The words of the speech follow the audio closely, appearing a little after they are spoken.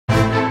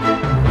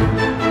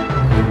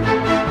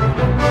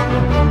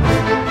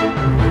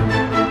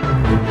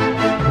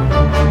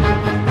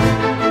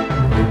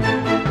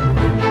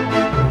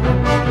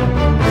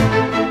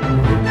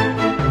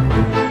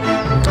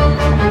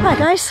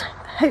guys,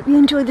 hope you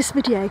enjoyed this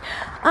video.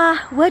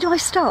 Where do I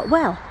start?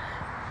 Well,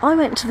 I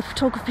went to the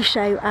photography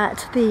show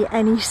at the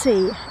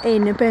NEC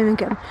in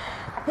Birmingham.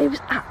 It was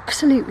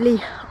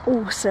absolutely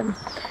awesome.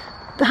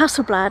 The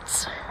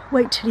Hasselblads,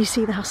 wait till you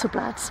see the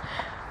Hasselblads.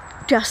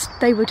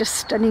 They were just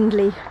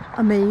stunningly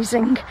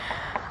amazing.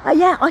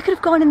 Yeah, I could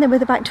have gone in there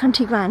with about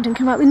 20 grand and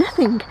come out with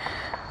nothing.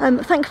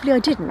 Thankfully I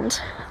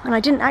didn't, and I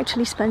didn't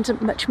actually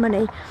spend much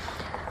money.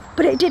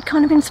 But it did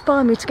kind of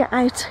inspire me to get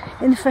out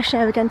in the fresh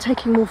air again,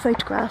 taking more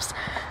photographs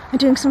and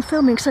doing some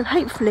filming. So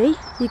hopefully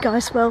you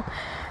guys will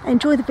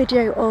enjoy the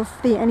video of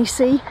the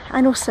NEC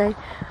and also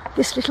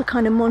this little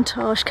kind of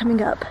montage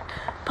coming up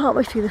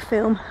partway through the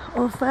film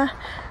of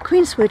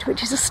Queenswood,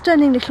 which is a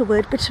stunning little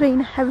wood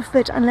between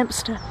Hereford and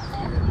Leominster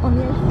on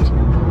the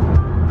A49.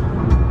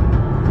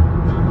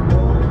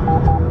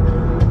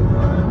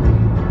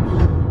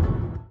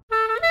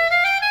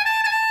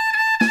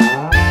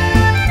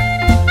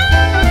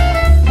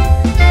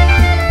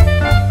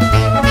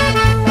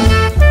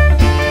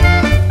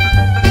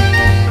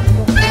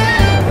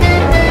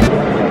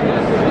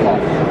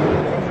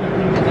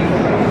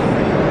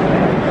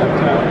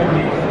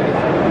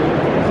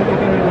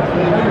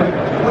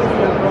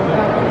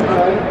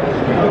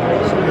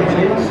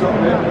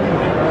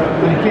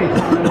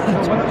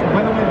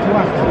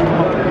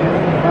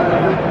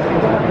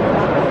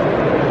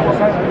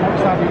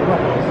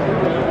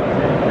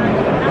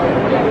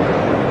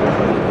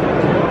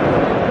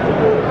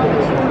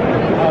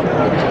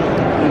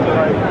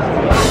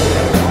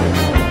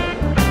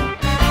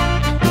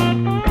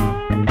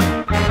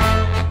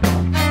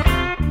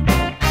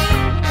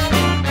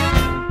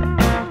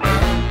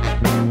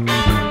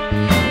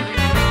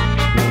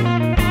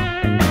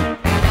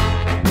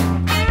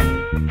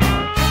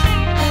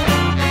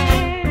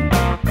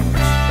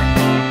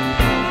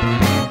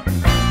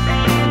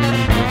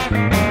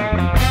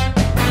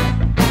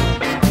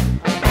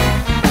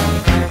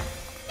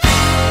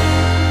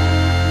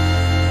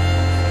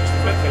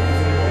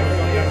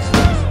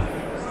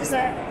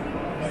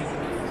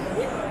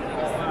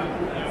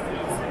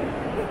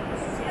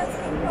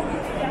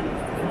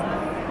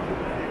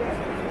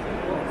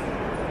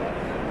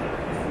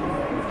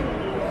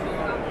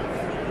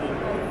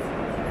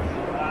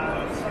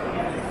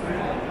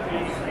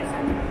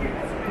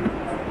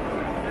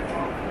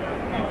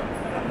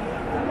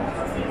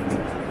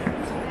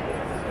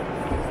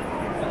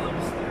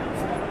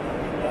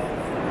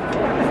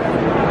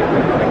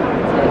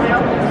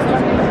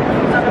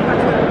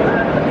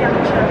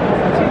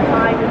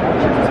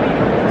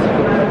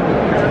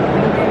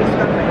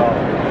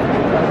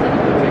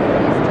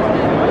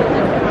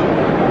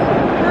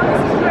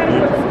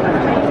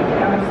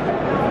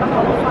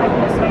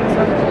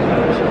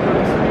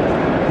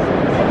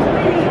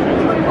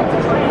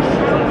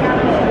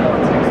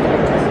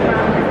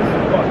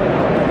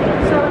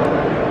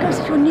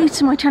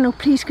 To my channel,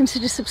 please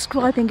consider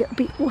subscribing. It would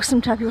be awesome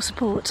to have your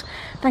support.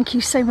 Thank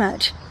you so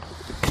much.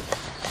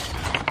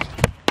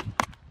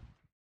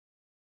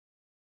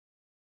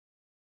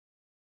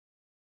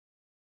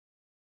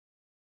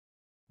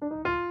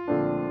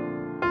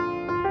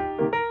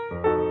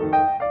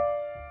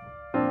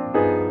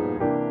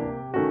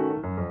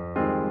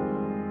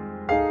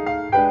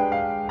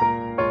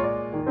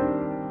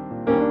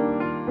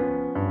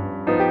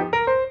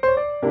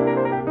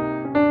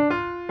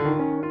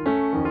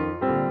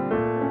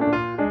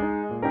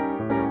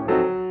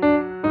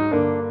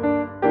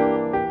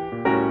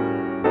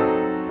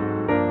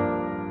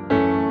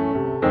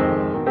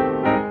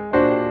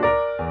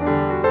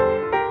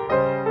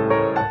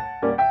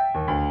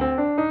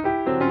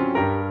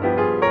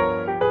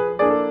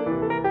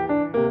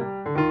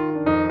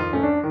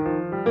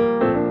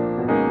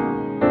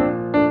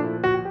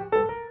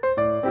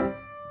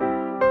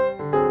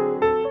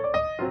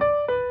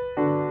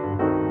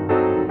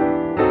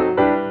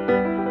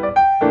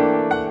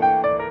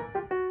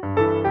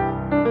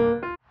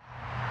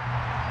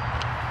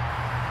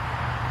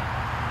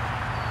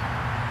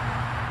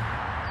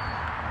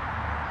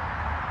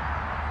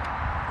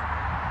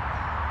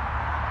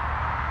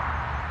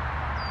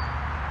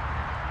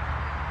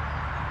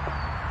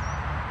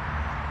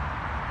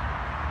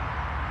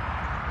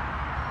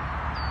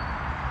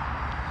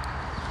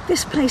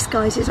 This place,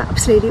 guys, is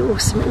absolutely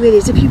awesome. It really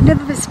is. If you've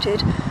never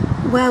visited,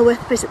 well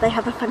worth a visit. They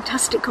have a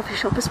fantastic coffee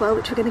shop as well,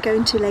 which we're going to go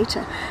into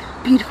later.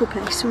 Beautiful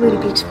place, really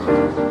beautiful.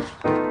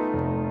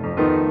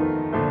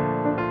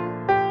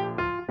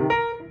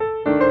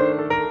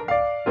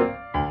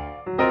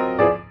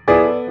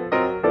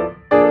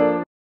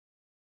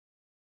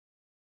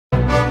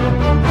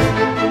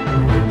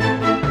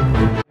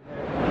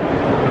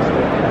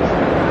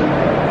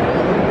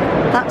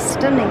 That's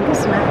stunning,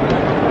 isn't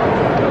it?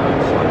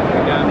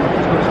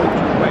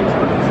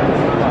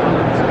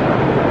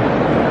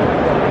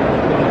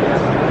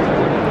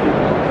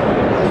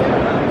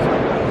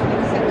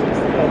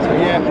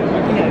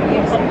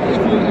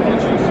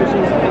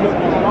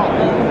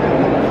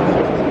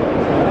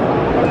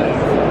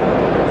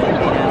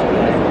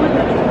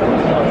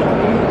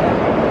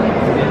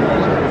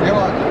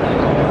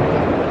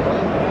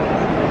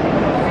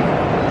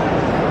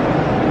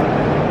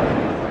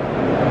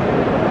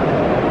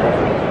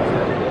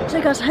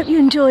 Hey guys, I hope you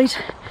enjoyed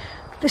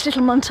this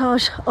little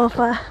montage of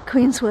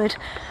Queenswood,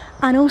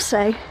 and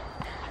also, so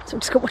I've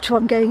just got to watch where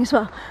I'm going as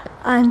well,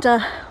 and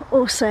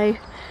also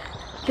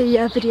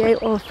the video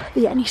of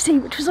the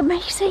NEC, which was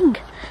amazing.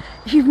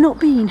 If you've not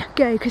been,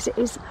 go, because it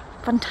is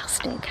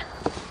fantastic.